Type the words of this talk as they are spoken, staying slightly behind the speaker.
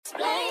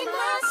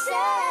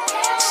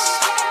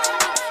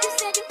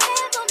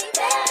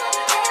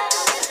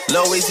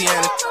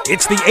Louisiana.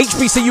 It's the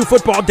HBCU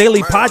Football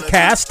Daily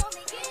Podcast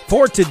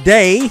for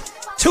today,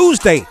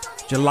 Tuesday,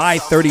 July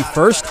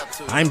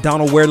 31st. I'm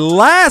Donald Ware.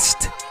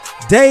 Last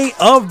day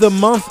of the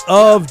month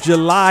of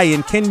July,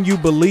 and can you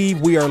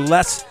believe we are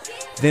less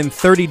than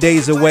 30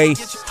 days away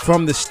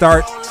from the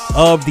start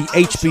of the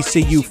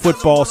HBCU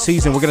football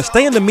season? We're going to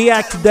stay in the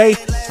MEAC today,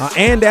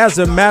 and as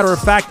a matter of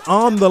fact,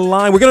 on the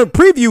line, we're going to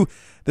preview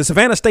the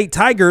Savannah State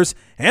Tigers,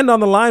 and on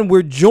the line,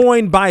 we're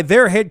joined by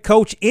their head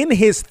coach in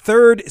his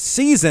third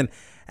season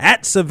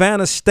at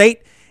Savannah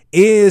State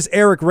is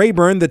Eric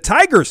Rayburn. The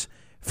Tigers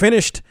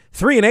finished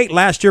 3-8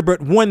 last year,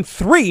 but won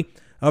 3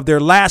 of their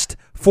last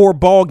 4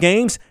 ball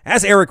games.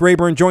 As Eric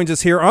Rayburn joins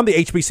us here on the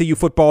HBCU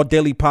Football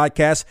Daily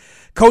Podcast.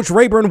 Coach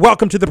Rayburn,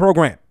 welcome to the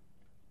program.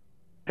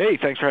 Hey,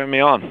 thanks for having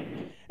me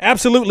on.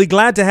 Absolutely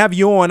glad to have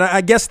you on.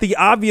 I guess the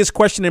obvious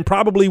question, and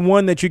probably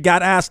one that you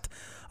got asked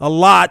a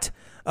lot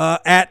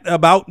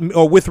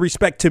with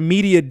respect to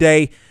Media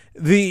Day,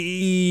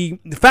 the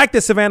fact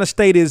that Savannah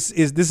State is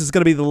this is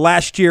going to be the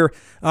last year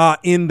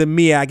in the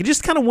MEAC. I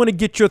just kind of want to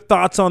get your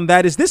thoughts on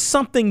that. Is this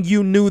something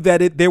you knew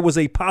that there was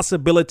a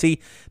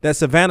possibility that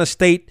Savannah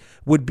State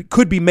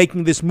could be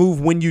making this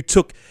move when you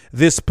took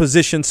this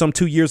position some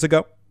 2 years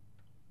ago?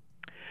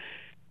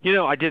 You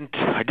know, I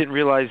didn't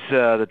realize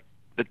that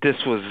this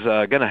was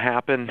going to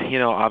happen. You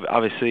know,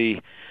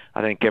 obviously, I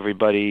think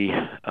everybody,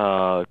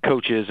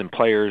 coaches and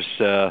players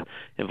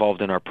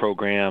involved in our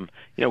program,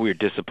 you know, we were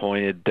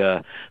disappointed.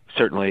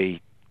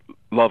 Certainly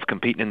love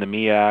competing in the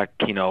MEAC.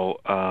 You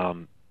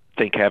know,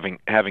 think having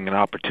an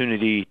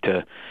opportunity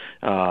to,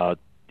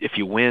 if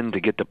you win,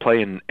 to get to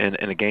play in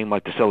a game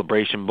like the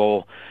Celebration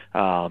Bowl.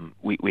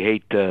 We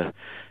hate to,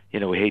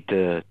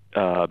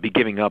 be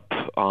giving up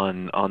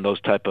on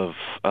those type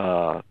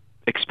of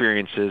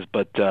experiences,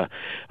 but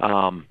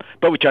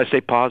we try to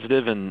stay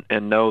positive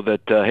and know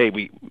that hey,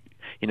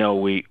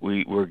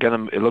 we're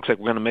gonna. It looks like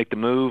we're gonna make the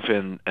move,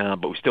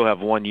 but we still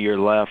have 1 year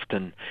left,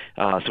 and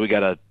so we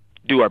got to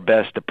do our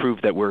best to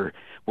prove that we're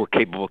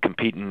capable of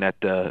competing at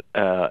the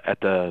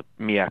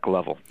MEAC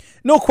level.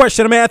 No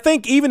question. I mean, I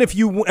think even if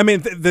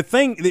the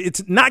thing,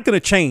 it's not going to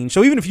change.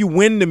 So even if you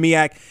win the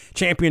MEAC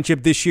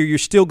championship this year, you're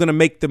still going to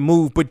make the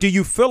move. But do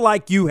you feel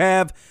like you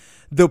have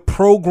the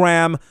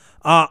program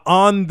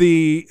on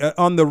the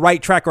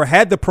right track, or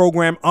had the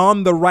program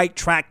on the right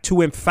track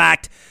to, in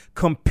fact,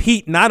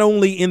 compete not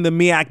only in the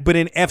MEAC but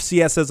in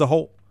FCS as a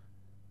whole?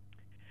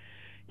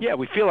 Yeah,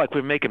 we feel like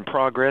we're making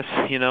progress.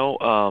 You know,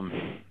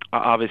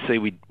 obviously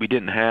we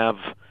didn't have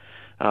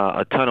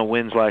a ton of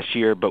wins last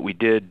year, but we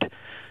did,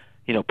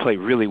 you know, play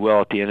really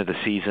well at the end of the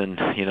season.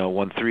 You know,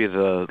 won 3 of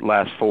the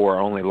last 4.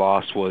 Our only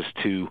loss was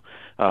to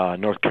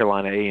North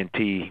Carolina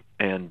A&T,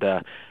 and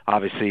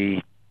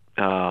obviously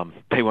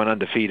they went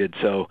undefeated,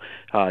 so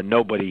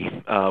nobody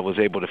was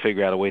able to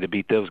figure out a way to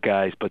beat those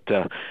guys. But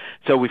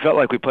so we felt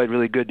like we played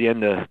really good at the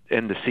end of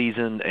the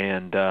season,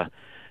 and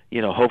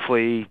you know,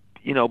 hopefully,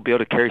 you know, be able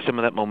to carry some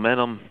of that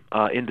momentum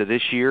into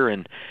this year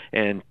and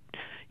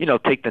you know,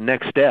 take the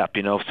next step.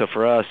 You know, so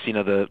for us, you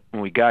know,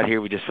 when we got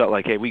here, we just felt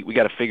like, hey, we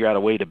got to figure out a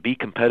way to be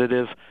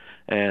competitive.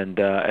 And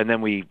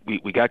then we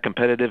got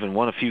competitive and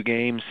won a few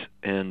games,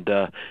 and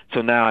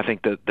so now I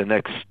think the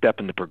next step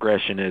in the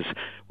progression is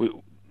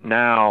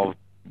now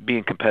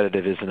being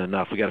competitive isn't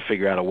enough. We got to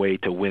figure out a way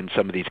to win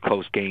some of these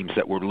close games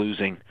that we're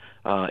losing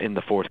in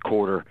the fourth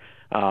quarter,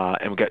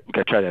 and we got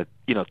to try to,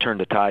 you know, turn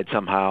the tide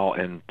somehow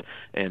and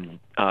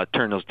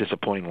turn those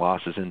disappointing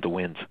losses into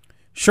wins.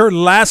 Sure.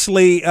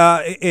 Lastly,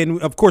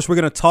 and of course we're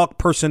going to talk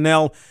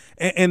personnel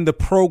and the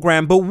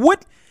program, but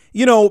what,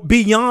 you know,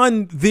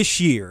 beyond this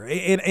year,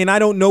 and I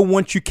don't know,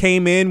 once you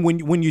came in,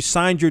 when you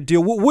signed your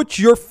deal, what's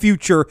your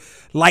future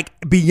like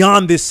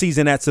beyond this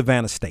season at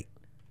Savannah State?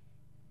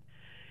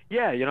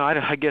 Yeah, you know,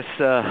 I guess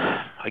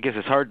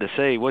it's hard to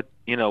say what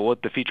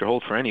the future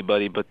holds for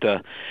anybody, but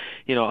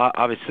you know,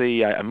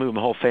 obviously I moved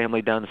my whole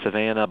family down to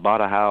Savannah, bought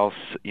a house.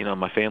 You know,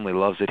 my family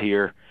loves it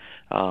here,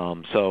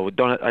 so I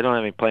don't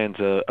have any plans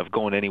of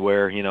going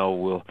anywhere. You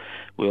know,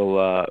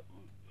 we'll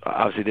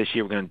obviously this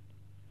year we're going to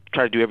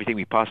try to do everything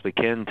we possibly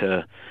can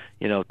to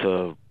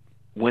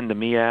win the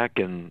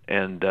MEAC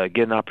and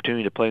get an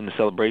opportunity to play in the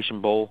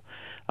Celebration Bowl,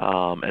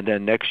 and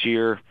then next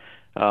year,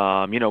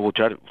 you know, we'll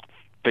try to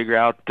figure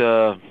out,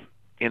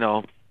 you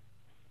know,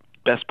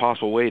 best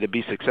possible way to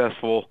be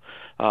successful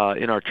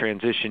in our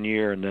transition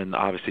year, and then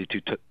obviously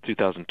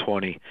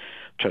 2020,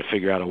 try to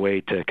figure out a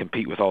way to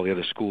compete with all the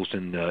other schools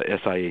in the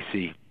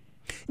SIAC.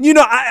 You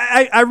know,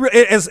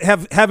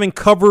 having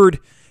covered,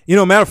 you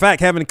know, matter of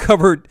fact, having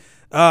covered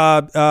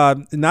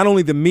not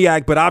only the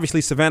MEAC but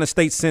obviously Savannah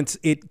State since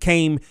it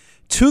came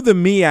to the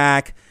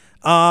MEAC.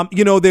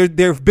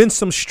 There have been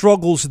some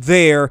struggles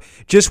there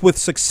just with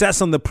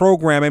success on the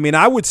program. I mean,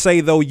 I would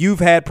say, though, you've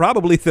had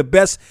probably the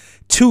best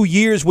 2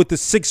 years with the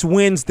 6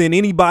 wins than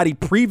anybody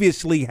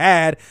previously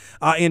had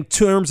in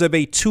terms of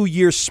a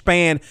 2-year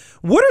span.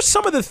 What are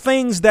some of the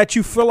things that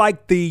you feel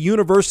like the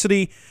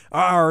university,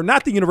 or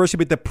not the university,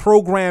 but the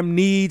program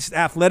needs,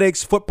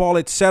 athletics, football,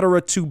 et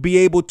cetera, to be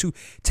able to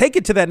take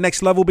it to that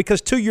next level?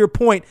 Because to your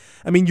point,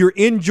 I mean, you're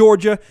in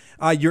Georgia,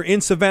 you're in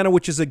Savannah,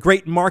 which is a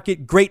great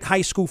market, great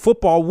high school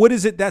football. What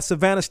is it that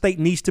Savannah State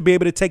needs to be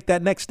able to take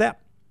that next step?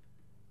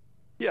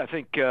 Yeah, I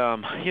think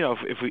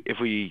if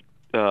we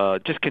I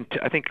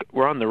think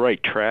we're on the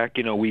right track.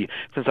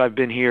 Since I've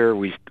been here,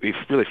 we've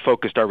really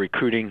focused our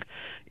recruiting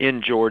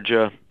in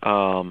Georgia,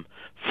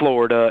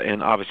 Florida,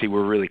 and obviously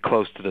we're really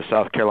close to the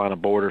South Carolina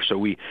border. So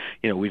we've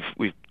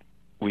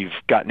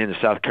gotten into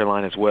South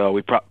Carolina as well.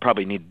 We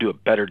probably need to do a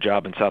better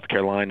job in South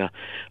Carolina,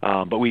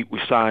 but we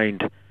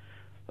signed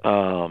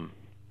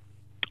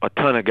a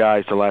ton of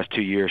guys the last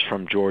 2 years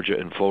from Georgia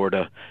and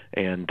Florida,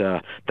 and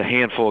the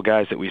handful of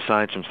guys that we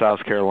signed from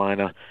South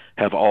Carolina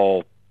have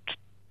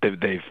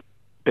they've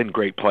been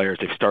great players.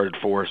 They've started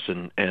for us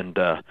and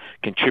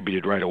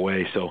contributed right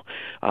away. So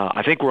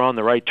I think we're on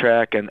the right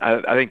track, and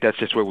I think that's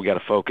just where we got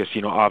to focus.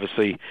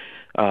 Obviously,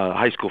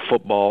 high school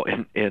football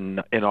in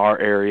our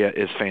area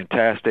is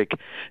fantastic,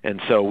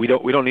 and so we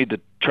don't need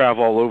to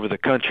travel all over the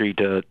country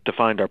to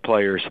find our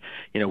players.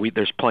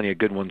 There's plenty of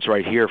good ones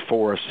right here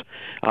for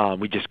us.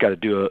 We just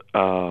got to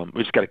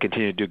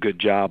continue to do a good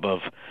job of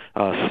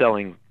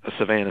selling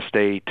Savannah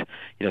State,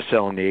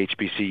 selling the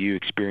HBCU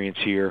experience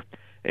here,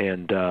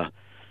 and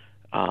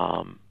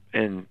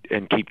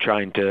keep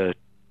trying to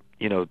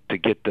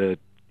get the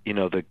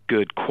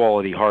good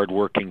quality,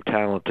 hardworking,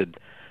 talented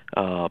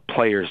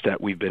players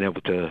that we've been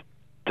able to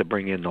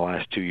bring in the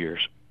last 2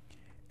 years.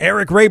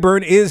 Eric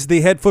Rayburn is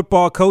the head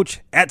football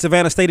coach at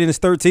Savannah State in his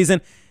 3rd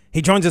season.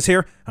 He joins us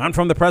here on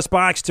From the Press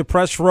Box to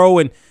Press Row.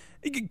 And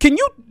can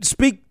you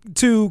speak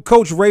to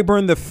Coach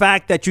Rayburn, the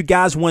fact that you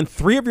guys won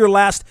 3 of your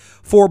last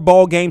 4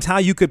 ball games, how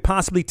you could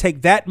possibly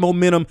take that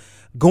momentum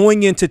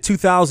going into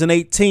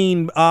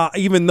 2018,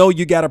 even though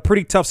you got a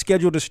pretty tough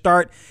schedule to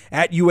start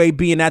at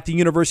UAB and at the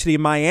University of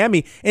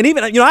Miami? And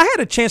even, I had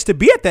a chance to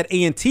be at that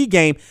A&T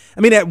game.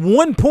 I mean, at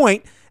one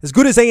point, as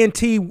good as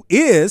A&T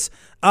is,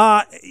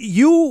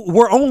 you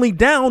were only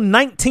down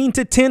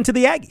 19-10 to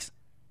the Aggies.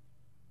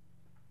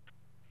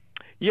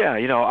 Yeah,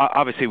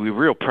 obviously we're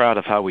real proud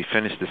of how we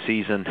finished the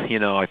season.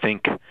 I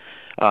think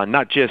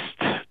not just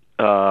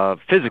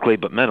physically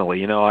but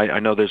mentally. I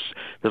know there's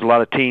a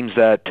lot of teams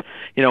that,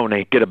 when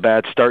they get a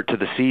bad start to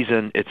the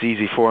season, it's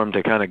easy for them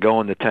to kind of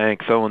go in the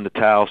tank, throw in the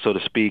towel, so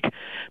to speak.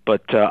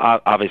 But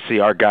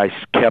obviously our guys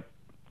kept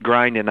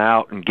grinding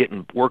out and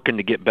working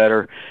to get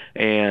better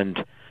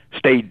and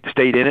stayed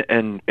in it,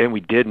 and we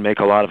did make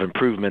a lot of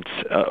improvements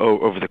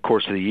over the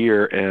course of the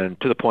year, and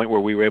to the point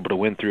where we were able to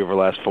win 3 of our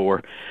last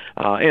 4.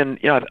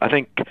 I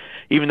think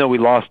even though we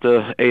lost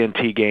the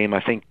A&T game,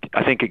 I think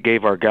it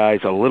gave our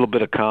guys a little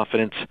bit of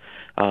confidence.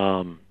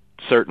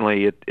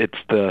 Certainly, it's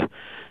the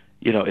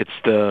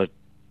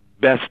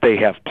best they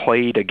have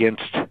played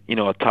against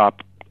a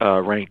top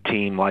ranked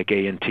team like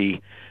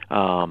A&T.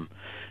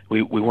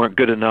 We weren't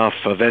good enough.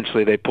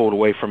 Eventually, they pulled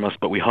away from us,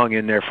 but we hung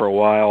in there for a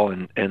while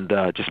and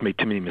just made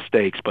too many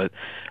mistakes. But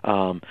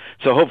so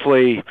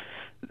hopefully,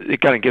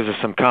 it kind of gives us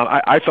some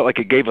I felt like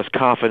it gave us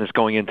confidence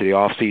going into the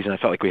off season. I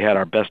felt like we had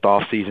our best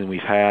off season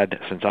we've had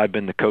since I've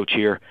been the coach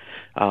here.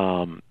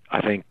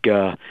 I think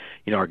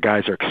our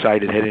guys are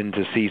excited heading into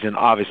the season.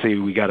 Obviously,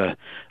 we got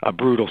a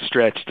brutal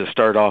stretch to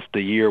start off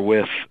the year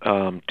with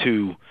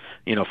 2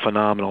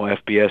 phenomenal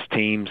FBS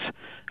teams.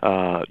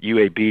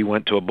 UAB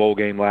went to a bowl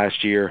game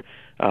last year.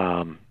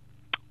 The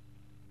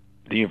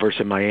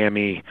University of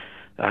Miami,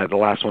 the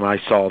last one I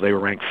saw, they were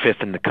ranked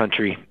 5th in the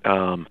country.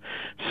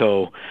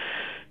 So,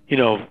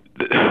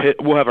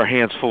 we'll have our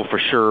hands full for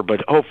sure.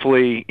 But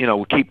hopefully,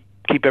 we'll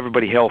keep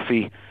everybody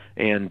healthy,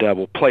 and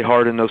we'll play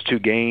hard in those 2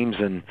 games,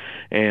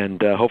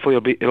 and hopefully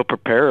it'll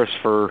prepare us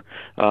for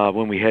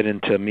when we head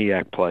into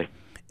MEAC play.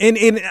 And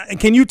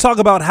can you talk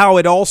about how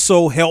it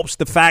also helps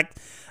the fact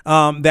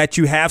that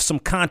you have some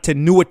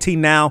continuity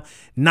now,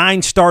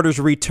 9 starters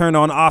return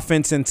on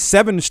offense and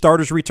 7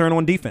 starters return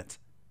on defense?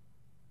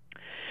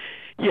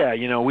 Yeah,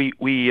 we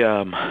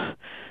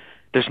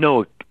there's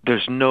no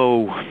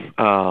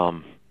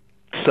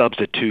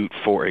substitute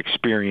for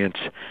experience,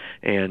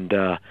 and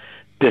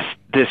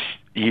this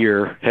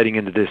year heading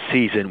into this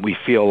season, we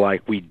feel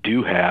like we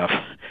do have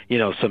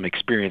some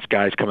experienced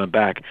guys coming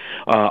back.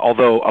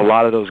 Although a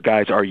lot of those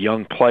guys are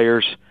young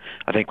players.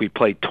 I think we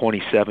played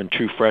 27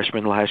 true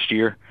freshmen last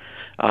year.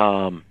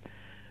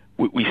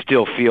 We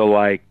still feel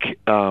like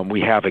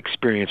we have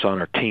experience on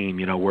our team.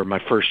 Where my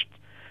first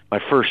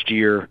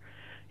year,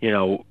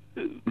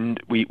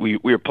 we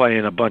were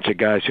playing a bunch of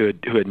guys who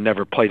had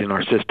never played in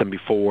our system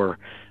before,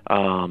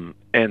 and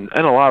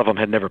a lot of them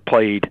had never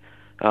played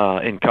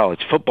in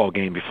college football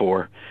game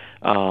before.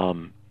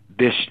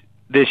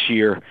 this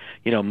year,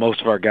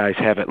 most of our guys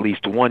have at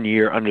least 1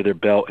 year under their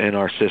belt in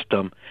our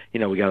system.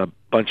 We got a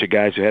bunch of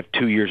guys who have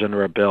 2 years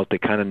under our belt. They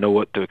kind of know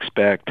what to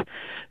expect,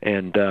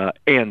 and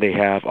they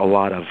have a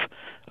lot of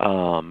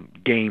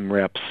game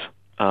reps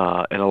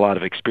and a lot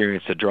of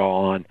experience to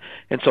draw on.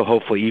 And so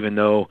hopefully, even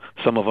though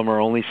some of them are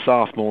only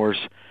sophomores,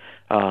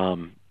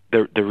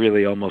 they're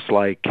really almost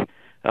like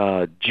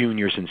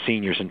juniors and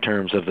seniors in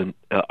terms of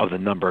the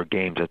number of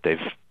games that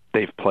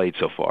they've played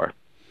so far.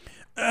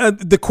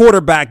 The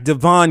quarterback,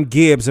 Devon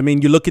Gibbs, I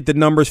mean, you look at the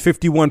numbers,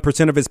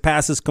 51% of his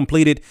passes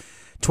completed,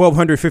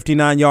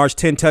 1,259 yards,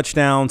 10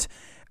 touchdowns,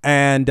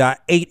 and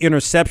 8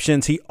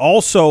 interceptions. He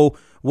also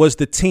was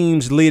the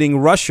team's leading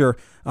rusher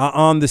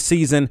on the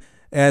season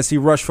as he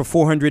rushed for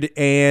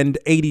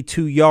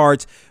 482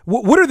 yards.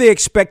 What are the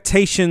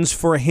expectations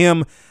for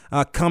him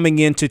coming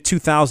into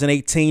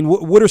 2018?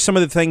 What are some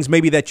of the things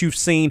maybe that you've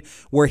seen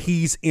where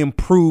he's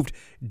improved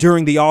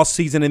during the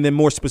offseason and then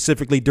more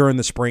specifically during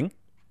the spring?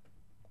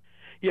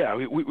 Yeah,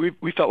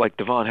 we felt like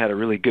Devon had a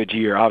really good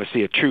year.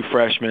 Obviously, a true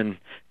freshman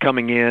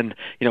coming in.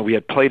 We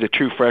had played a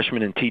true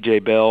freshman in T.J.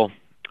 Bell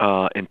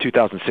in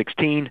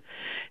 2016.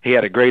 He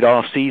had a great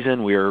off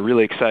season. We were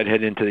really excited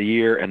heading into the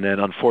year, and then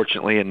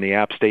unfortunately in the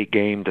App State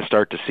game to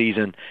start the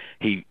season,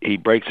 he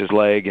breaks his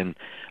leg, and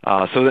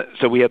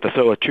so we have to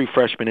throw a true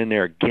freshman in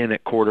there again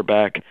at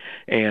quarterback.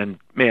 And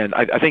man,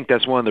 I think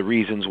that's one of the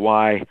reasons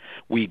why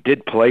we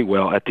did play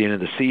well at the end of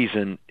the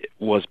season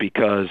was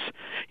because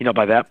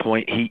by that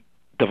point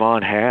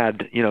Devon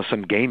had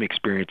some game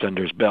experience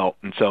under his belt,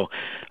 and so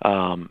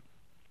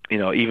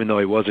even though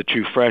he was a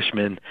true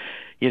freshman,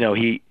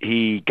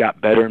 he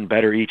got better and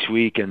better each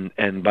week,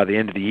 and by the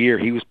end of the year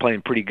he was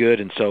playing pretty good,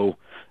 and so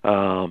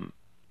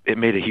it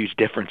made a huge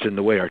difference in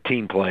the way our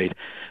team played.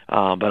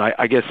 But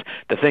I guess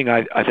the thing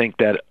I think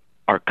that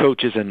our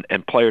coaches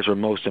and players were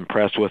most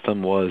impressed with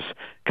him was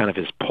kind of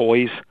his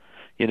poise.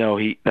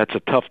 That's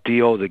a tough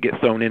deal to get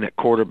thrown in at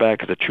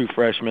quarterback as a true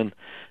freshman,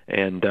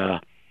 and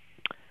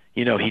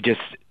he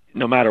just,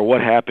 no matter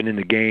what happened in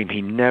the game,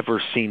 he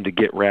never seemed to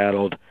get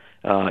rattled,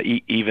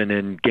 even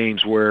in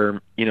games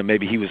where,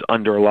 maybe he was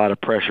under a lot of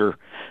pressure,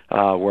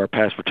 where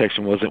pass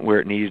protection wasn't where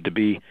it needed to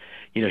be.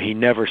 He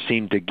never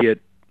seemed to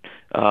get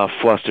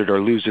flustered or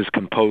lose his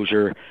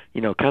composure,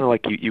 kind of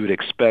like you would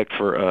expect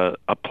for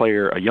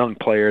a young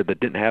player that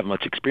didn't have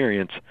much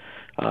experience.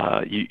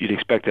 You'd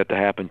expect that to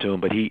happen to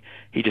him, but he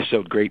just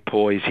showed great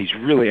poise. He's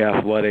really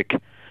athletic,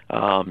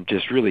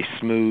 just really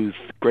smooth,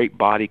 great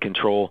body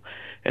control.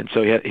 And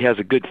so he has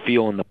a good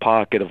feel in the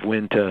pocket of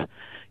when to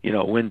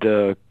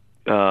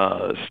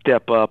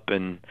step up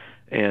and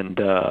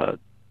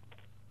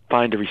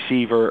find a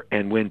receiver,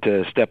 and when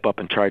to step up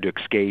and try to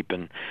escape,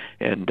 and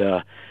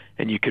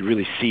you could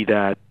really see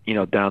that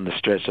down the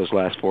stretch those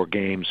last 4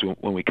 games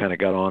when we kind of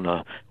got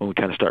on when we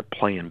kind of started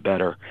playing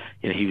better.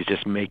 He was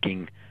just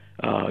making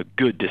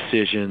good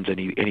decisions, and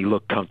he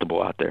looked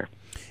comfortable out there.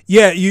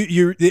 Yeah,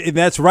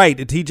 that's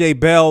right. T.J.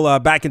 Bell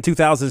back in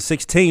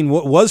 2016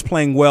 was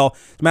playing well.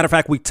 As a matter of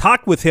fact, we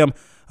talked with him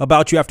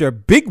about you after a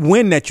big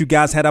win that you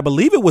guys had. I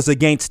believe it was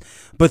against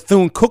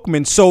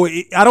Bethune-Cookman. So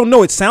I don't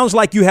know. It sounds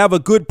like you have a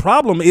good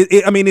problem.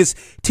 Is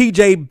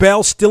T.J.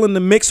 Bell still in the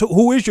mix?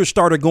 Who is your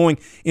starter going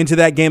into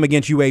that game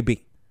against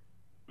UAB?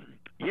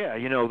 Yeah,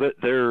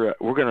 we're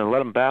going to let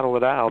them battle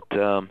it out.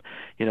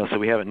 So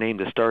we haven't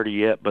named a starter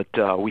yet, but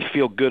we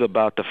feel good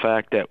about the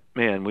fact that,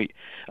 man, we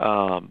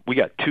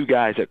got 2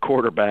 guys at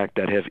quarterback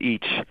that have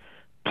each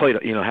played,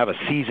 have a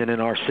season in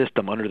our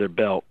system under their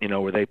belt,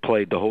 where they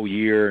played the whole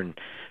year and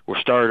were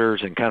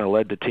starters and kind of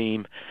led the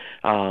team.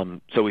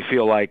 So we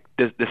feel like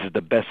this is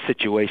the best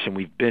situation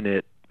we've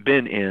been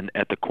in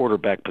at the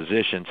quarterback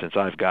position since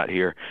I've got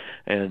here.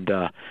 And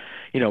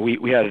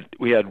we had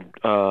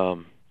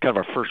kind of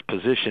our first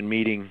position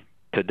meeting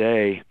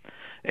today,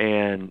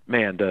 and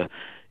man,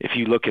 if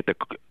you look at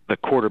the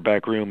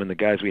quarterback room and the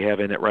guys we have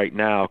in it right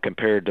now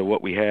compared to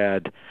what we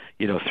had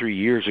 3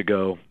 years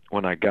ago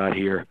when I got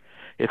here,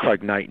 it's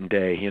like night and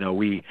day.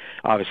 We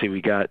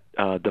got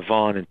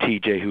Devon and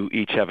TJ, who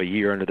each have a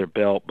year under their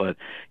belt, but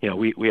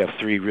we have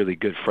 3 really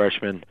good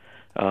freshmen.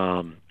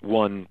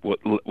 One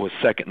was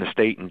second in the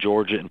state in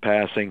Georgia in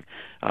passing.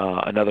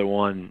 Another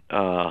one,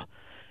 I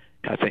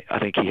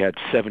think he had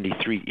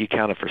 73. He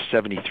counted for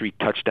 73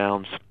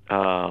 touchdowns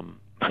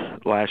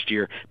last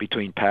year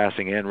between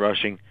passing and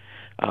rushing.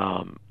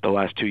 The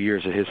last 2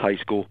 years at his high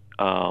school,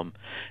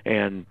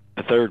 and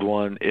the third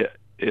one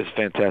is a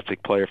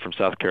fantastic player from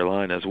South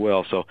Carolina as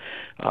well. So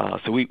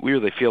we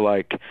really feel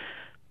like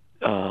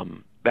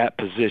that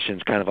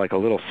position's kind of like a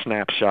little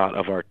snapshot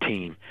of our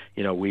team.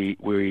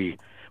 We're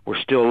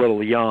still a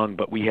little young,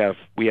 but we have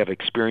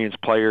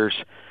experienced players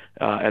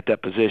at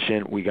that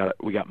position. We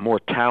got more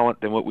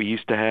talent than what we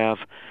used to have,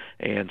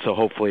 and so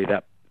hopefully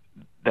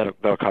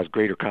that'll cause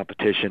greater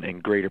competition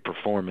and greater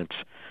performance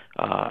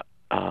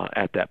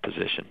at that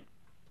position.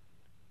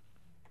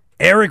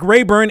 Eric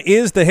Rayburn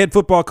is the head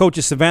football coach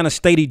at Savannah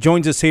State. He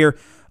joins us here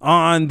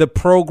on the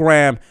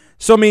program.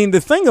 So, I mean, the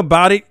thing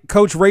about it,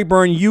 Coach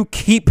Rayburn, you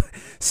keep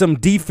some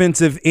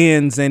defensive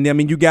ends. And, I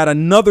mean, you got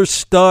another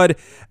stud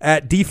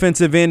at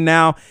defensive end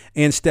now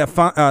in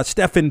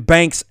Stephen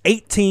Banks,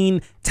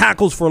 18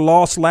 tackles for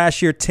loss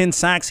last year, 10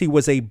 sacks. He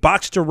was a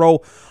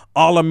box-to-row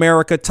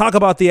All-America. Talk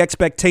about the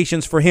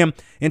expectations for him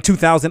in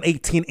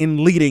 2018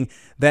 in leading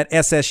that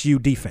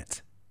SSU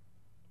defense.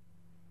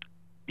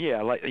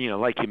 Yeah,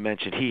 like you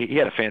mentioned, he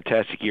had a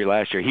fantastic year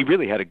last year. He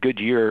really had a good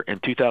year in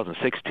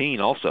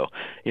 2016 also.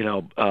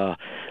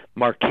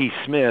 Marquise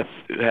Smith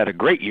had a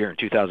great year in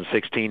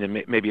 2016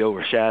 and maybe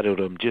overshadowed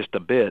him just a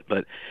bit,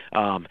 but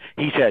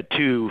he's had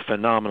 2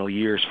 phenomenal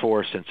years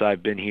for us since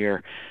I've been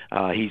here.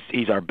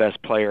 He's our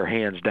best player,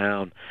 hands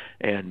down,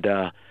 and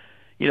we're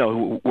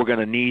going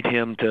to need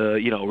him to,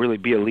 really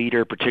be a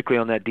leader, particularly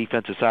on that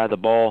defensive side of the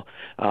ball.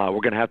 We're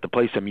going to have to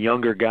play some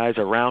younger guys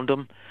around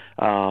him.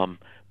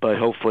 But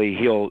hopefully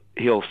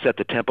he'll set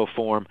the tempo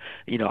for him.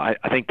 I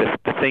think the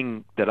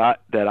thing that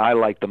I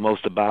like the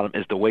most about him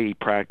is the way he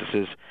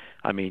practices.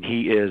 I mean,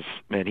 he's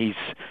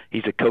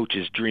a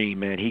coach's dream,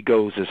 man. He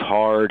goes as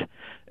hard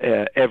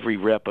every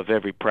rep of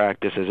every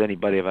practice as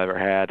anybody I've ever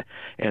had,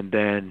 and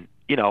then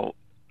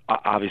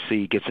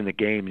obviously he gets in the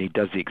game and he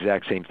does the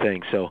exact same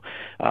thing. So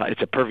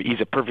he's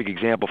a perfect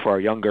example for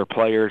our younger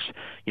players,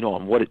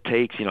 on what it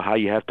takes, how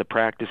you have to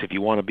practice if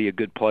you want to be a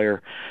good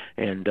player,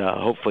 and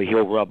hopefully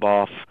he'll rub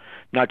off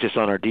not just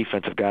on our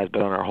defensive guys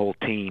but on our whole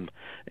team.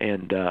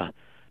 And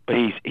but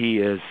he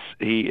is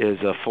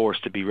a force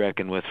to be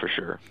reckoned with for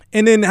sure.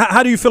 And then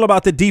how do you feel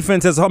about the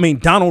defense?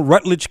 Donald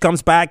Rutledge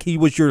comes back. He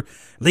was your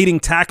leading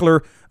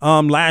tackler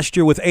last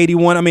year with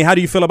 81. I mean, how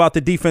do you feel about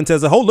the defense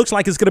as a whole? Looks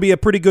like it's going to be a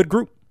pretty good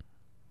group.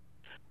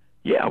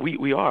 Yeah,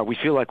 we are. We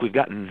feel like we've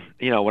gotten,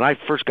 when I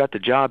first got the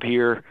job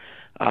here,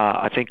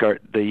 I think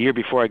the year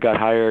before I got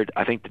hired,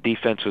 I think the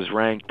defense was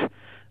ranked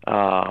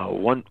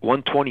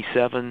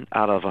 127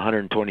 out of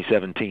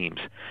 127 teams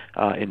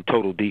in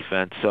total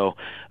defense. So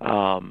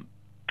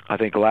I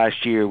think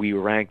last year we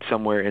were ranked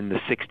somewhere in the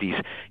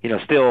 60s.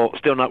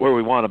 Still not where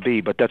we want to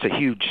be, but that's a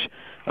huge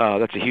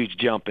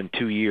jump in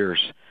 2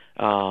 years.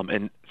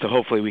 And so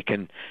hopefully we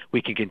can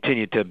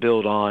continue to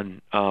build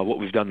on what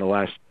we've done the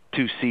last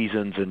 2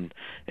 seasons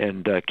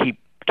and keep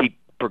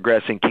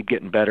progressing, keep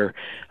getting better.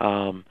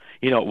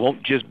 It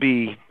won't just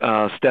be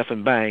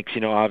Stephen Banks.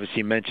 Obviously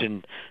you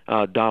mentioned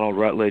Donald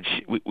Rutledge.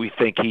 We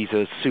think he's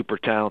a super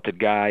talented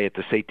guy at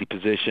the safety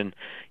position.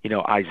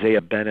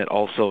 Isaiah Bennett,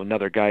 also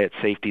another guy at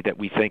safety that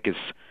we think is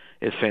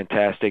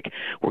fantastic.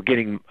 We're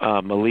getting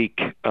Malik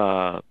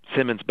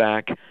Simmons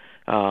back.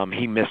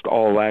 He missed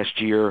all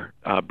last year,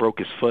 broke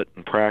his foot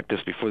in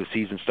practice before the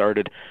season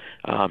started.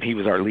 He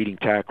was our leading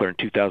tackler in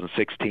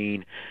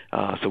 2016,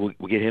 so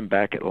we'll get him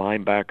back at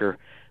linebacker,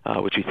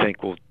 which we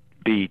think will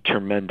be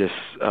tremendous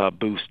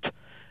boost.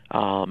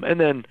 And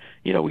then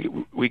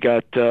we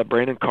got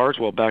Brandon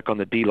Carswell back on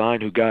the D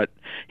line, he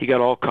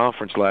got all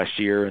conference last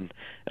year, and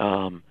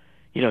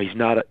he's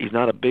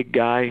not a big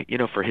guy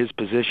for his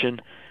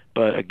position,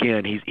 but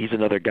again he's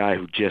another guy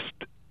who just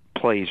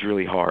plays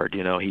really hard.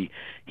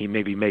 He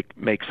maybe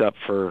makes up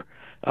for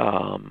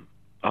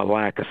a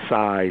lack of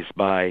size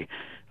by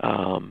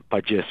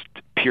just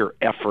pure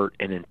effort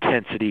and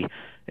intensity,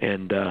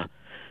 and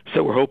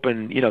so we're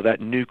hoping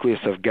that nucleus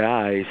of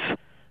guys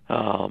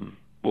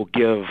will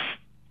give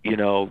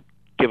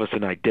us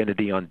an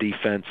identity on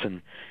defense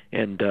and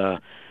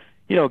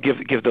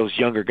give those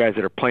younger guys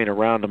that are playing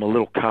around them a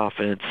little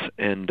confidence,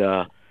 and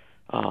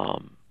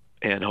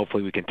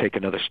hopefully we can take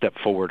another step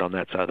forward on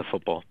that side of the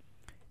football.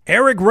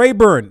 Eric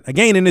Rayburn,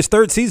 again in his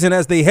 3rd season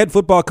as the head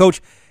football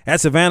coach at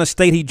Savannah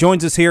State. He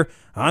joins us here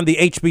on the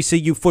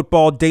HBCU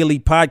Football Daily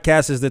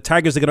Podcast as the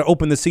Tigers are going to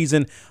open the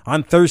season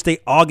on Thursday,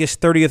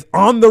 August 30th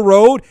on the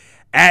road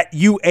at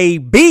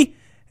UAB.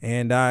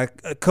 And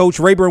Coach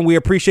Rayburn, we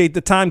appreciate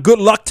the time. Good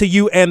luck to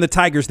you and the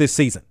Tigers this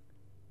season.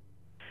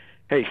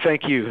 Hey,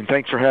 thank you, and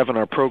thanks for having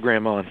our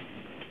program on.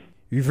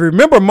 If you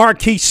remember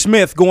Marquise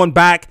Smith going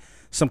back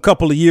some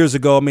couple of years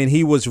ago, I mean,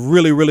 he was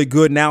really, really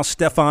good. Now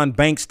Stephen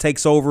Banks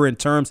takes over in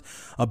terms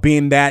of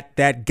being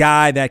that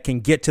guy that can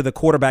get to the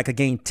quarterback.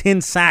 Again,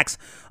 10 sacks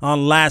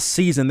on last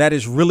season. That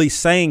is really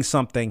saying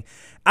something.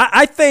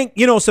 I think,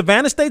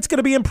 Savannah State's going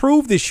to be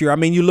improved this year. I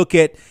mean, you look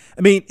at,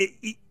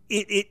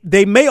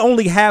 they may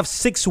only have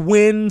 6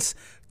 wins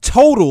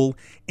total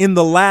in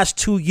the last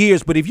 2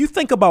 years, but if you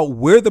think about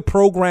where the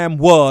program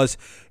was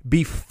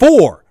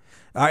before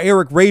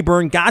Eric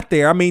Rayburn got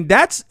there, I mean,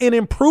 that's an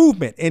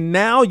improvement. And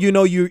now, you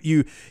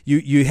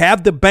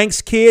have the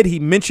Banks kid. He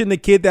mentioned the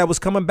kid that was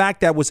coming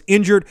back that was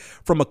injured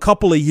from a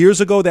couple of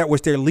years ago. That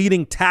was their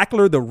leading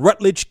tackler. The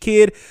Rutledge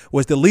kid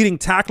was the leading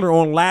tackler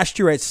on last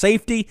year at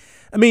safety.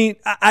 I mean,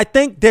 I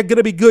think they're going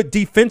to be good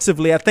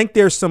defensively. I think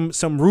there's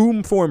some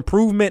room for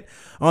improvement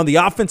on the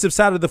offensive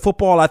side of the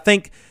football. I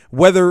think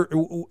whether,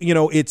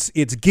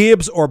 it's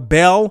Gibbs or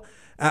Bell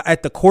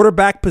at the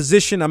quarterback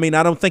position, I mean,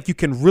 I don't think you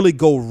can really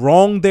go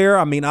wrong there.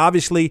 I mean,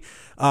 obviously,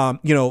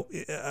 Gibbs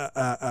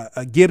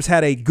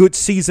had a good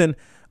season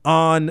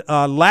on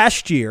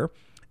last year.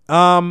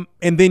 And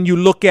then you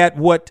look at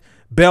what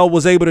Bell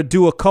was able to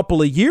do a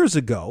couple of years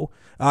ago.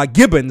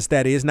 Gibbons,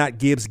 that is, not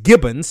Gibbs,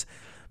 Gibbons.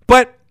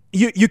 But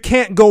you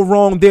can't go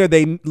wrong there.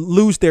 They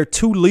lose their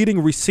 2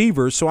 leading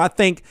receivers. So I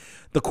think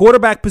the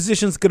quarterback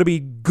position is going to be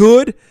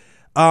good.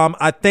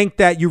 I think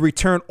that you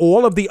return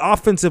all of the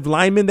offensive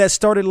linemen that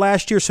started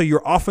last year, so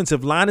your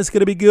offensive line is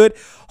going to be good.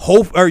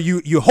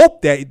 You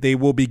hope that they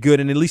will be good,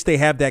 and at least they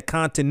have that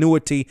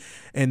continuity,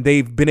 and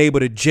they've been able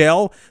to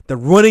gel. The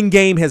running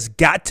game has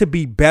got to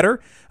be better,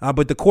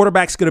 but the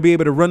quarterback's going to be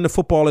able to run the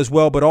football as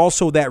well, but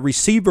also that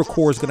receiver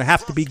core is going to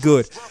have to be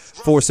good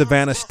for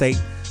Savannah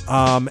State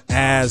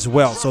as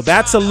well. So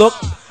that's a look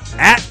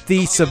at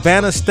the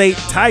Savannah State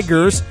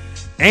Tigers,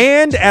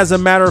 and as a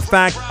matter of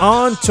fact,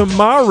 on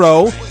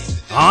tomorrow,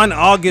 on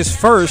August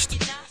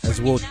 1st,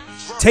 as we'll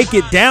take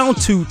it down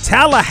to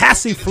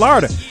Tallahassee,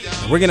 Florida.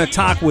 We're going to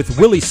talk with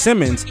Willie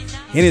Simmons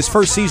in his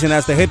first season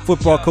as the head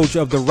football coach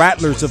of the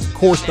Rattlers. Of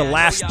course,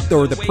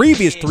 the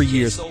previous 3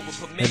 years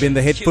have been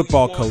the head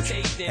football coach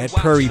at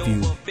Prairie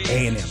View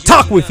A&M.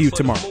 Talk with you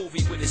tomorrow.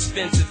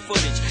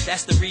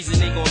 That's the reason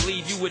they gon'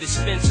 leave you with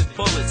expensive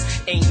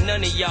bullets. Ain't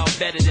none of y'all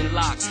better than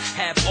Locks.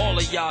 Have all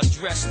of y'all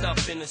dressed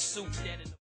up in a suit.